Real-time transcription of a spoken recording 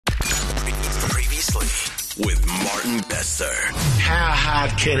Seriously, with Martin Besser. How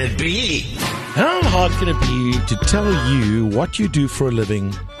hard can it be? How hard can it be to tell you what you do for a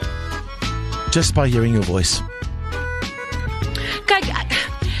living just by hearing your voice?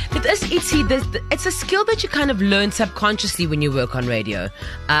 It's a skill that you kind of learn subconsciously when you work on radio.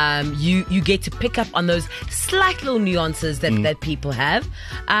 You get to pick up on those slight little nuances that people have.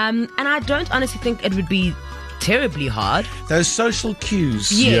 And I don't honestly think it would be terribly hard. Those social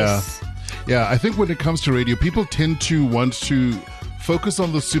cues. Yes. Yeah, I think when it comes to radio, people tend to want to focus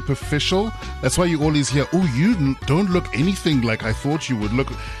on the superficial. That's why you always hear, oh, you don't look anything like I thought you would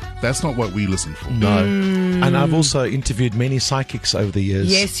look. That's not what we listen for. No. And I've also interviewed many psychics over the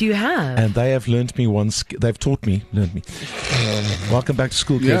years. Yes, you have. And they have learned me They've taught me. Welcome back to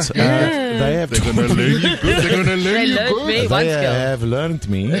school, kids. Yeah. They're going to learn you good. They're going to learn you good. One They skill. have learned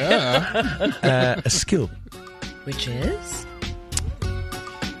me a skill. Which is?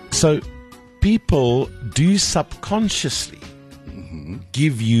 So people do subconsciously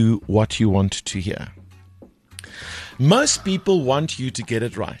give you what you want to hear. Most people want you to get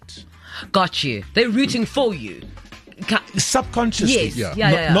it right. Got you. They're rooting for you. Subconsciously. Yes.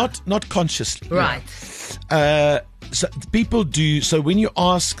 Yeah. Yeah. Not consciously. Right. So people do. So when you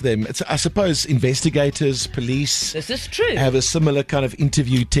ask them, I suppose investigators, police This is true. have a similar kind of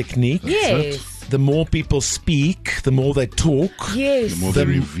interview technique. Yes. The more people speak, the more they talk. Yes. The more they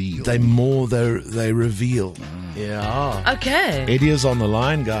reveal. The more they reveal. Yeah. Okay. Eddie is on the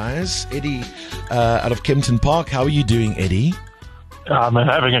line, guys. Eddie, out of Kempton Park. How are you doing, Eddie? I'm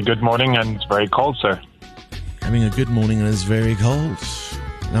having a good morning and it's very cold, sir. Having a good morning and it's very cold.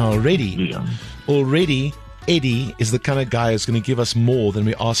 Now already, Eddie is the kind of guy who's going to give us more than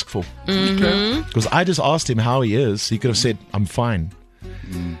we ask for. Because I just asked him how he is. He could have said, I'm fine.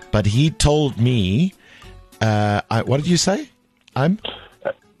 But he told me, what did you say?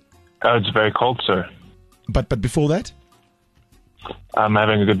 It's very cold, sir. But before that? I'm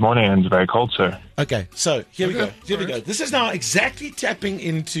having a good morning and it's very cold, sir. Okay, so here we go. This is now exactly tapping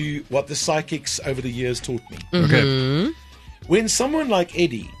into what the psychics over the years taught me. Okay. When someone like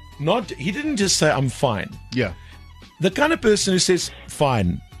Eddie, he didn't just say, I'm fine. Yeah. The kind of person who says,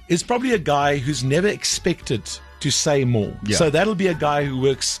 fine, is probably a guy who's never expected to say more. Yeah. So that'll be a guy who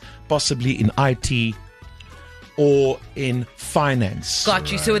works possibly in IT or in finance.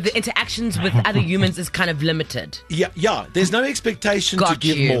 Got you. So the interactions with other humans is kind of limited. Yeah. There's no expectation to Got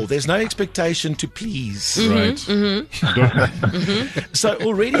give you. more. There's no expectation to please. Right. So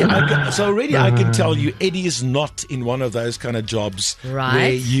already I can tell you Eddie is not in one of those kind of jobs Right.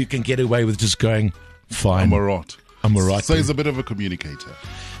 where you can get away with just going, fine. I'm a right. So dude. he's a bit of a communicator.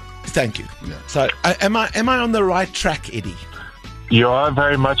 Thank you. Yeah. So am I on the right track, Eddie? You are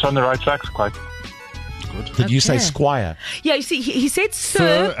very much on the right track, quite. Did you say Okay. squire? Yeah, you see, he said Sir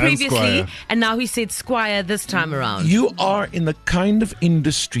sir and previously, squire. and now he said squire this time around. You are in the kind of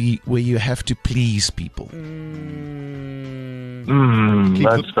industry where you have to please people.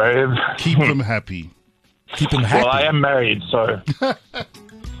 That's very... Keep them happy. Keep them happy. Well, I am married, so...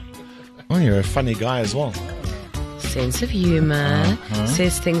 Oh, you're a funny guy as well. Sense of humor.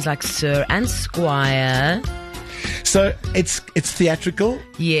 Says things like sir and squire. So it's theatrical.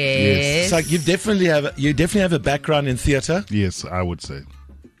 Yes. It's like you definitely have a background in theatre. Yes, I would say.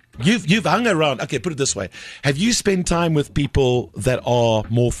 You've hung around. Okay, put it this way: have you spent time with people that are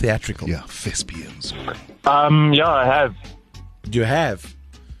more theatrical? Yeah, thespians. Yeah, I have. You have.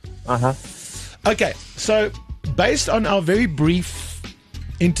 Uh-huh. Okay, so based on our very brief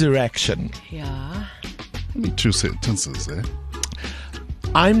interaction, Yeah. Only 2 sentences there.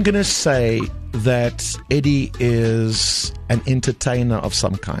 I'm gonna say that Eddie is an entertainer of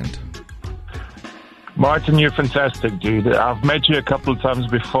some kind. Martin, you're fantastic, dude. I've met you a couple of times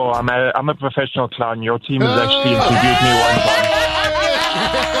before. I'm a professional clown. Your team has actually interviewed me one time.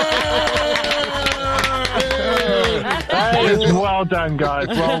 Hey, well done, guys.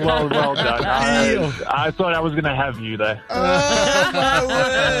 Well done. I thought I was going to have you there. My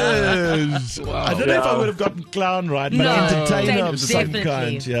words. I don't know if I would have gotten clown right, but entertainer of some definitely.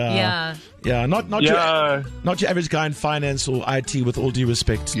 kind. Yeah. Not Yeah. your average guy in finance or IT. With all due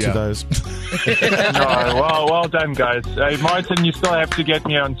respect to Yeah. those. No, well done, guys. Hey, Martin, you still have to get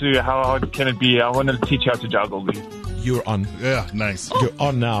me onto how hard can it be. I want to teach you how to juggle, dude. You're on. Yeah, nice. You're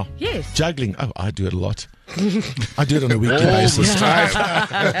on now. Yes. Juggling. Oh, I do it a lot. I do it on a weekly basis.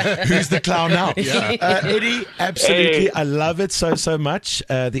 Who's the clown now? Eddie, absolutely. Hey. I love it so much.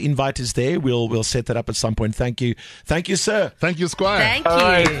 The invite is there. We'll set that up at some point. Thank you, sir. Thank you, Squire. Thank All you.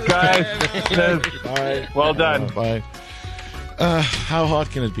 right, guys. Well done. Bye. How hard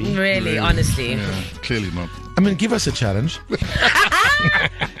can it be? Really, honestly. Yeah, clearly not. I mean, give us a challenge.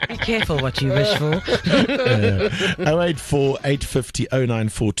 Be careful what you wish for. 084 850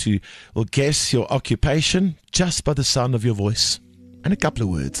 0942 will guess your occupation just by the sound of your voice and a couple of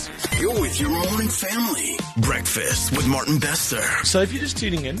words. You're with your morning family. Breakfast with Martin Bester. So if you're just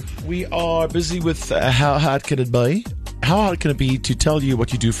tuning in, we are busy with how hard can it be? How hard can it be to tell you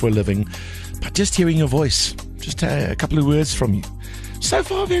what you do for a living by just hearing your voice? Just a couple of words from you. So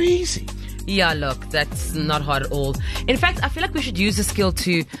far, very easy. Yeah, look, that's not hard at all. In fact, I feel like we should use the skill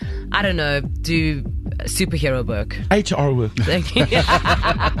to, I don't know, do superhero work. HR work.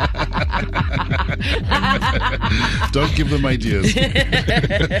 Don't give them ideas.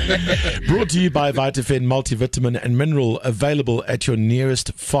 Brought to you by Vitafen Multivitamin and Mineral, available at your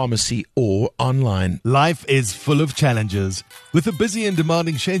nearest pharmacy or online. Life is full of challenges. With a busy and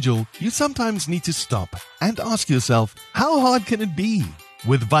demanding schedule, you sometimes need to stop and ask yourself, how hard can it be?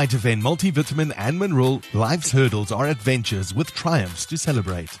 With Vitafen Multivitamin and Mineral, life's hurdles are adventures with triumphs to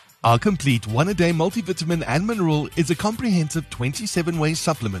celebrate. Our complete one-a-day multivitamin and mineral is a comprehensive 27-way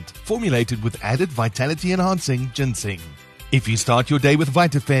supplement formulated with added vitality-enhancing ginseng. If you start your day with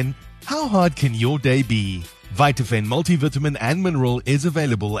Vitafen, how hard can your day be? Vitafen Multivitamin and Mineral is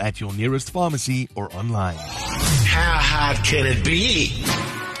available at your nearest pharmacy or online. How hard can it be?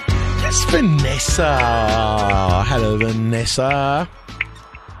 It's Vanessa. Hello, Vanessa.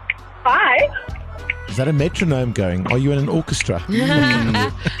 Hi. Is that a metronome going? Are you in an orchestra?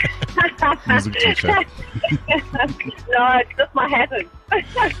 Music teacher. No, it's just my hazard.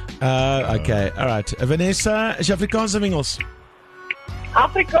 Okay, all right. Vanessa, is jy Afrikaans of Engels?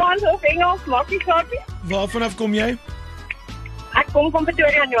 Afrikaans of Engels, maak nie saak nie. Waarvanaf kom jy? Ek kom van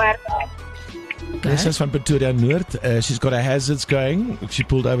Pretoria Noord af. Vanessa's from Pretoria Noord. She's got her hazards going. She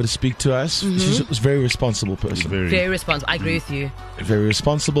pulled over to speak to us. She's a very responsible person. Very responsible. I agree with you. A very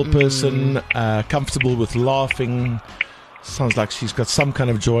responsible person, comfortable with laughing. Sounds like she's got some kind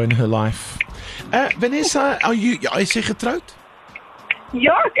of joy in her life. Vanessa, is jy getroud?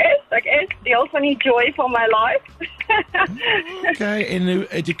 Ja, ek is deel van die joy van my life. Okay, en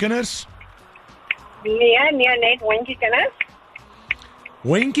het jy kinders? Nee, net hondjie kinders.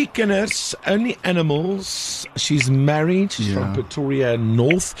 Wenky kinders, only animals. She's married. She's from Pretoria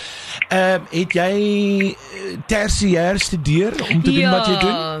North. Het jy tersiêr studeer om te doen wat jy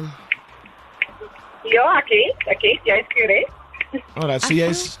doen? Ja, ek het, jy is korrek. Alright, so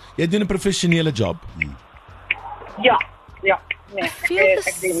jy doen 'n professionele job. Ja. Nee, I feel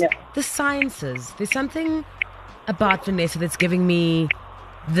the sciences. There's something about Vanessa that's giving me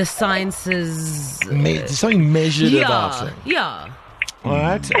the sciences. There's something measured about it. Yeah. All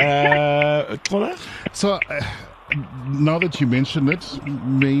right. Xola? So, now that you mention it,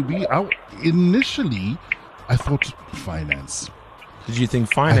 maybe initially I thought finance. Did you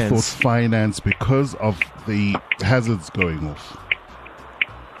think finance? I thought finance because of the hazards going off.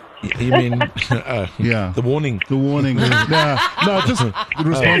 You mean yeah, the warning? The warning. No, just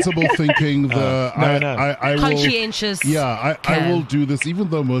responsible thinking. I conscientious. Will, I will do this, even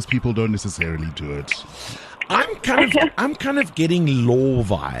though most people don't necessarily do it. I'm kind of getting law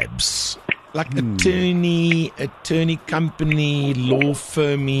vibes, like attorney company, law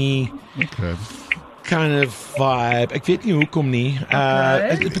firmy, kind of vibe. Ek weet nie hoekom nie.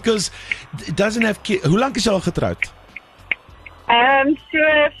 Because it doesn't have kids. Hoe lank is jy al getroud?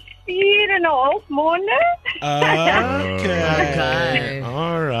 So 4.5 maande. Okay.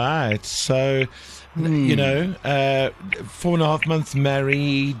 All right. So, 4.5 months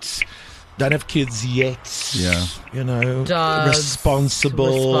married. Don't have kids yet. Yeah.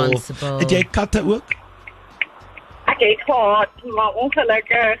 Responsible. Het jy katte ook? Ek het gehad, maar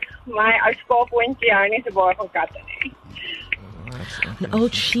ongelukkig my ou skaaphondjie hou nie so baie van katte nie. An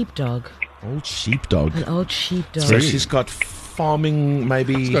old sheepdog. Old sheepdog. An old sheepdog. So she's got farming,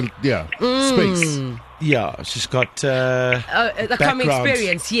 maybe. She's got, space. Yeah, she's got common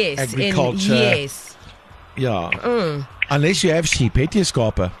experience, yes. Agriculture. Yes. Yeah. Unless you have sheep, het jy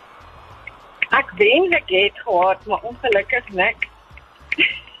skape? Ek wens ek het gehad, maar ongelukkig niks.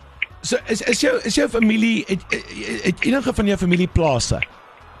 So is jou familie het enige van jou familie plase?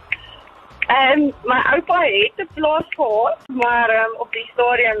 My oupa het 'n plaas gehad, maar op die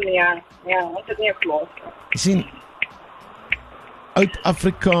stadium nee. Ja, ons het nie 'n plaas gehad. Jy sien,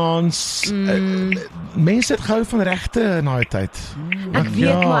 oud-Afrikaans, mense het gehou van regte in daai tyd. Ek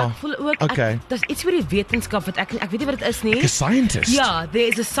weet, maar ek voel ook, Okay. daar's iets oor die wetenskap wat ek weet nie wat dit is nie. Like a scientist. Yeah,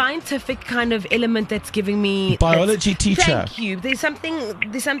 there's a scientific kind of element that's giving me Biology teacher. Thank you. There's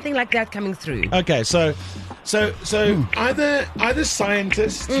something like that coming through. Okay, so either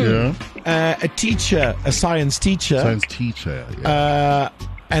scientist, a teacher, a science teacher, Science teacher. Yeah.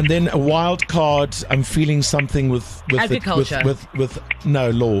 And then a wild card, I'm feeling something with Agriculture. with no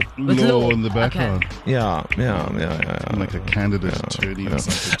law. With law law. in the background. Yeah. Like a candidate attorney or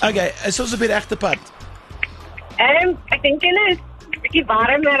something. Okay, so ons op die regte pad. Ek dink julle is bietjie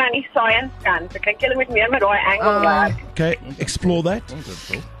warmer aan die science kant. Ek dink julle moet meer met daai angle werk. Okay, explore that.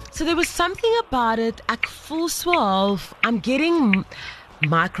 So there was something about it. Ek voel swaalf. I'm getting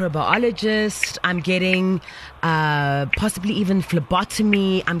microbiologist. I'm getting possibly even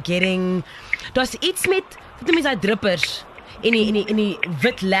phlebotomy. I'm getting. Daar's iets met die mense drippers in die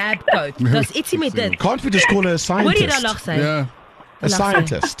wit lab coat. Daar's ietsie met dit. Can't we just call her a Wat jy daar scientist? lag sê? Yeah. A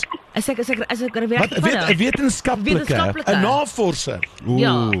scientist. As ek Wat 'n wetenskaplike, 'n navorser.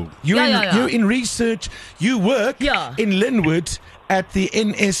 Ja. You're in research. You work Ja. in Linwood at the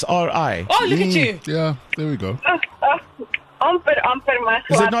NSRI. Oh, look at you. Yeah, there we go. Amper maar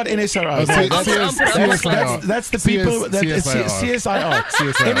Is so. it not NSRI? Oh, CSIR. That's the people that CSIR.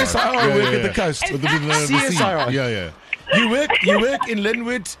 NSIR work at the coast. With the CSIR. C. Yeah. You work in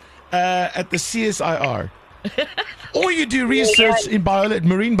Linwood at the CSIR. Or you do research in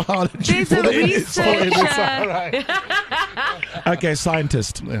marine biology. There's a for the researcher. Okay,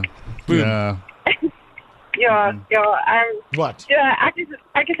 scientist. Yeah. Boom. Yeah. Ja, What? ja, ek is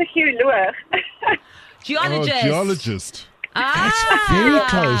 'n geoloog. Oh, Geologist. geologist. That's very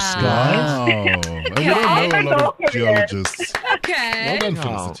close, guys. Wow. And we don't know a lot of geologists. Well Okay. done,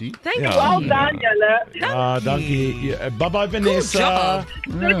 Felicity. Thank Ja. Well you. done, julle. Dankie. Bye-bye, Vanessa. job.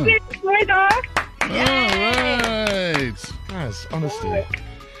 Yeah. Goeie dag. All right. Guys, honestly.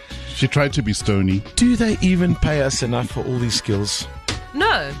 She tried to be stony. Do they even pay us enough for all these skills?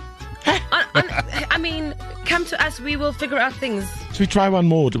 No. I mean, come to us. We will figure out things. Should we try one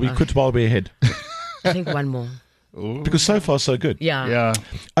more? We could while we're ahead. I think one more. Because so far, so good. Yeah.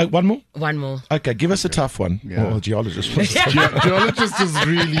 Yeah. One more? One more. Okay, give us a tough one. Yeah. Oh, geologist. Geologist is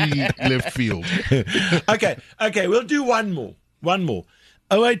really left field. Okay, we'll do one more.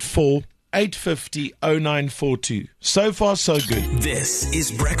 084 850 0942. So far, so good. This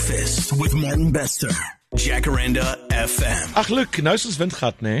is Breakfast with Martin Bester. Jacaranda FM. Ach, look, nou is ons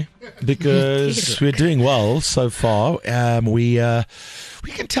windgat, né? Because we're doing well so far. We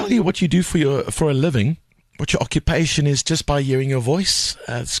can tell you what you do for a living, what your occupation is, just by hearing your voice.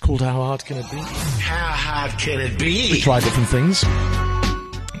 It's called How Hard Can It Be? How hard can it We be? try different things.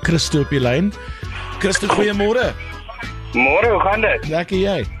 Christo op die lyn. Christo, goeiemôre. Môre, hoe gaan dit? Lekker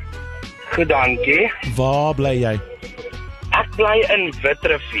jy? Goed, dankie. Waar bly jy? Ek bly in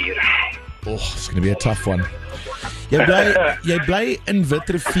Witrivier. Oh, it's going to be a tough one. Jy bly in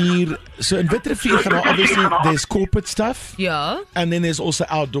Witrivier. So in Witrivier gaan daar obviously there's corporate stuff. Yeah. And then there's also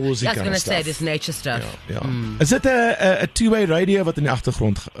outdoorsy I was kind going of to say stuff. this nature stuff. Ja. Is dit 'n two-way radio wat in die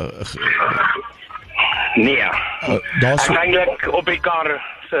agtergrond Nee. daar's Ek eintlik op die kar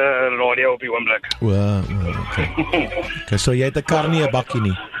se radio op die oomblik. Okay, so jy het 'n kar nie 'n bakkie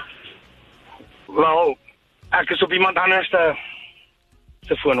nie. Wel, ek is op iemand anders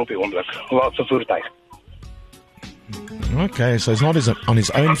se foon op die oomblik. Wat se voertuig. Okay, so he's not on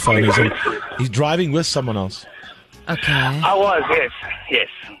his own phone. He's driving with someone else. Okay. I was, yes.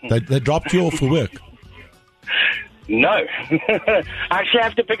 They dropped you off for work. No. I actually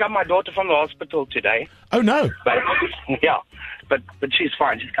have to pick up my daughter from the hospital today. Oh no. But yeah. But she's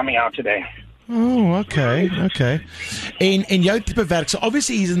fine. She's coming out today. Oh, okay. En jou tipe werk. So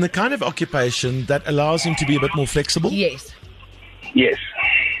obviously he's in the kind of occupation that allows him to be a bit more flexible. Yes. Yes.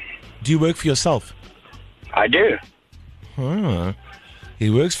 Do you work for yourself? I do. Ah. He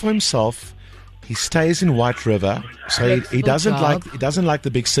works for himself. He stays in White River. So he Flexible doesn't like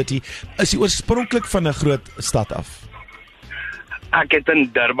the big city. Is hy oorspronklik van 'n groot stad af? Ek het in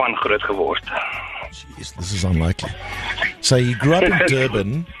Durban groot geword. Jeez, this is unlikely. So he grew up in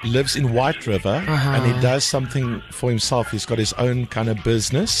Durban, lives in White River, and he does something for himself. He's got his own kind of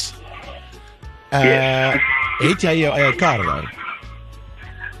business. Het jy jou eie kar nou?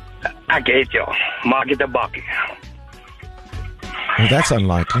 Ek het ja, maar ek het 'n bakkie. Well, that's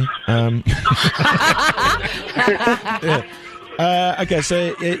unlikely. Okay,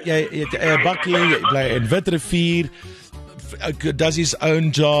 so Bucky in Witrivier does his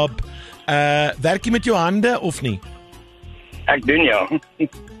own job. Werk jy met jou hande of nie? Ek doen ja.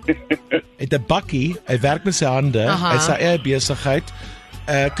 Het 'n bakkie, hy werk met sy hande, hy sy eie besigheid.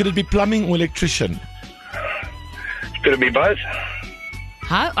 Could it be plumbing or electrician? Could it be both?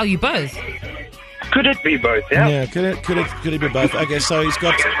 How are you both? Could it be both? Yeah. Yeah, could it be both? Okay, so he's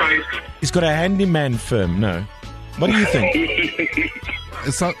got a handyman firm. No. What do you think?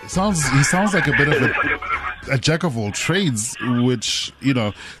 He sounds like a bit of a jack of all trades, which, you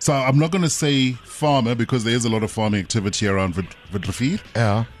know, so I'm not going to say farmer because there is a lot of farming activity around Witrifuur.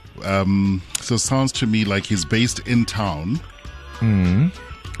 Ja. So it sounds to me like he's based in town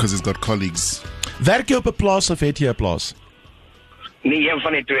because he's got colleagues. Werk jy op 'n plaas of het jy 'n plaas? Nee, een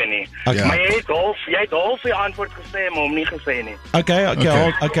van die twee nie. Okay. Maar jy het half je antwoord gesê, maar hom nie gesê nie. Okay,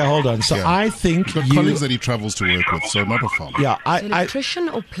 hold on. So Yeah. I think He's got colleagues that he travels to work with, so not a farmer. Yeah, I Electrician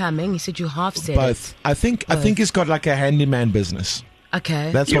or plumbing? You said you half said both. I think he's got like a handyman business. it.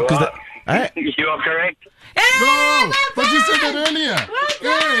 Okay. That's You what because are, you are correct. No, but you said that earlier.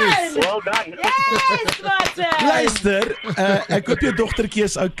 Yes. Well done. Yes, Martin. Luister, ek hoop jou dogtertjie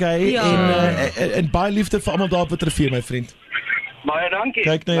is okay Ja. en baie liefde vir almal daar op Witrifuur, my vriend. Baie dankie.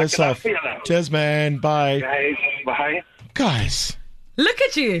 Kyk na Lekker jouself. dag vir julle. Cheers man, bye. Guys, bye. Guys. Look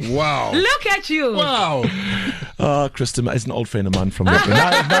at you. Wow. Look at you. Wow. Oh, Kristen is an old friend of mine from Durban. No,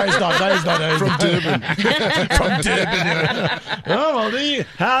 he's not. From Durban. From Durban, yeah. Oh, well,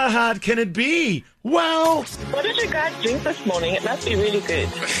 how hard can it be? Well, What did you guys drink this morning? It must be really good.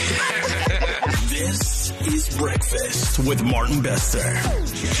 This is Breakfast with Martin Bester.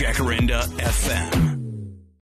 Jacaranda FM.